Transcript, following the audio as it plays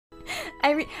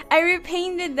I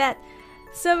repainted that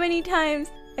so many times.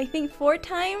 I think 4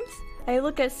 times. I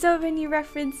look at so many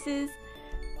references.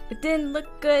 It didn't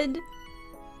look good.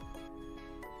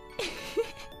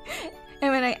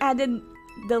 And when I added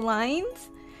the lines,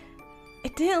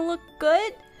 it didn't look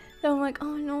good. So I'm like,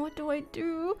 oh no, what do I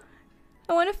do?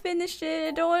 I want to finish it.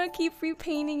 I don't want to keep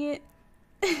repainting it.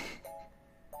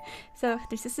 So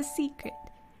this is a secret.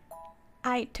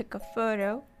 I took a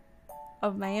photo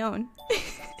of my own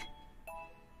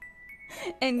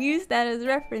and used that as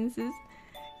references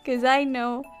because I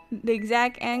know the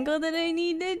exact angle that I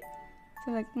needed.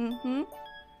 So I'm like,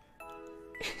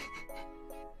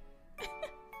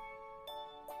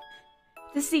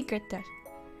 The secret though.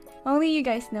 Only you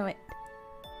guys know it.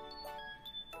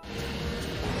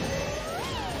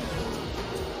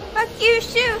 Fuck you,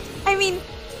 Shu! I mean,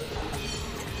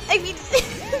 let's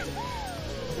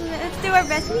do our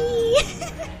best.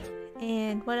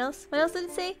 And what else? What else did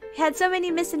it say? It had so many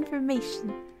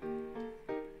misinformation.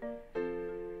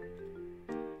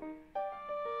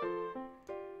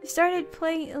 You started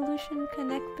playing Illusion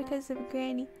Connect because of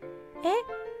Granny. Eh?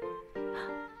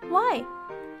 Why?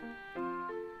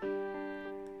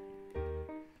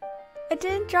 I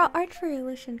didn't draw art for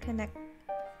Illusion Connect.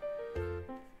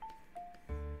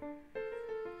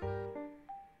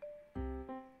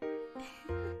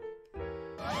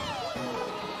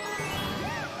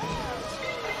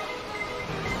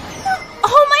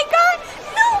 Oh my god!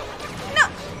 No! No!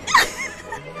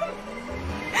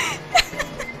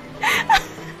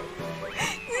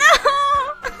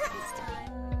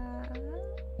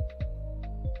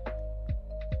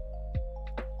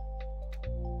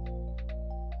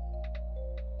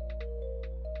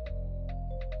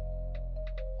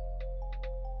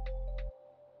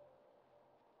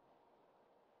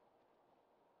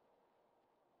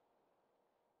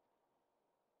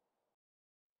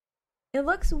 It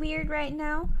looks weird right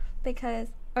now because,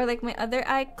 or like my other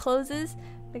eye closes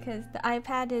because the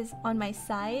iPad is on my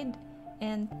side,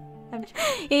 and when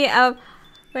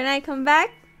I come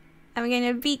back, I'm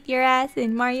gonna beat your ass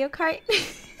in Mario Kart.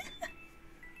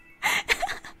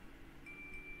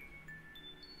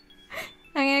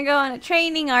 I'm gonna go on a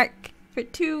training arc for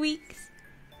 2 weeks.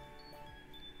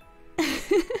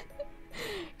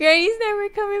 Granny's never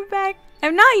coming back.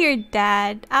 I'm not your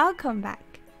dad. I'll come back.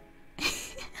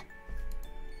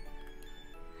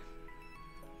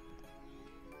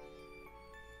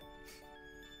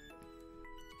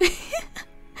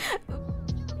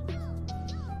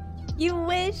 You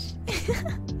wish.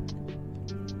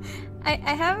 I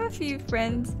have a few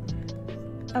friends,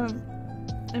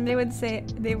 and they would say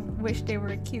they wish they were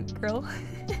a cute girl.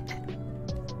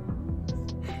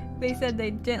 They said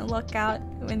they didn't luck out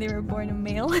when they were born a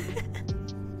male.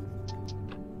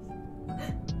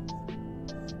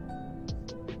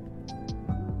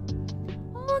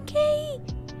 Okay,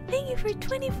 thank you for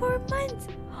 24 months.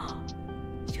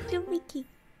 Shoot a wiki.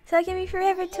 So I can be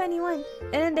forever 21.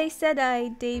 And then they said I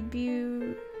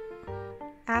debut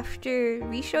after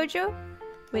Rishoujo,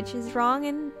 which is wrong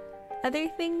in other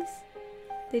things.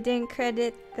 They didn't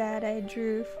credit that I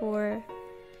drew for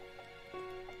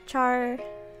Char,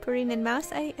 Purin, and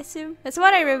Mouse, I assume. That's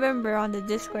what I remember on the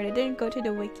Discord. I didn't go to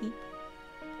the wiki.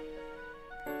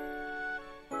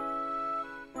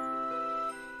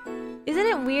 Isn't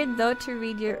it weird though to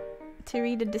read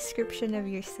a description of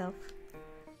yourself?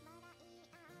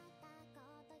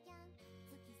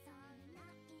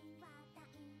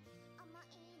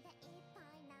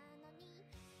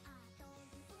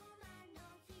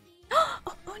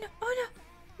 Oh no!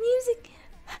 Music!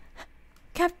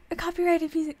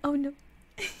 Copyrighted music, oh no.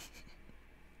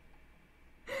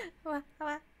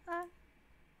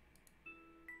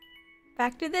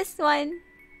 Back to this one.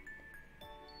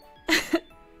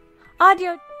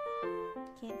 Audio.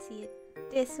 Can't see it.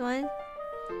 This one.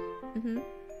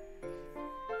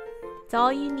 It's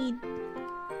all you need.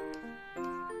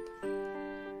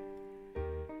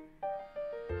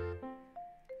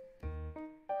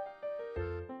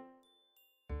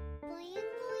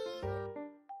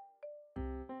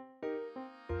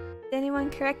 Did anyone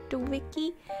correct the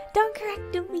wiki? Don't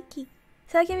correct the wiki.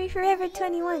 So I can be forever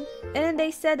 21. And then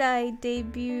they said I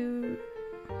debut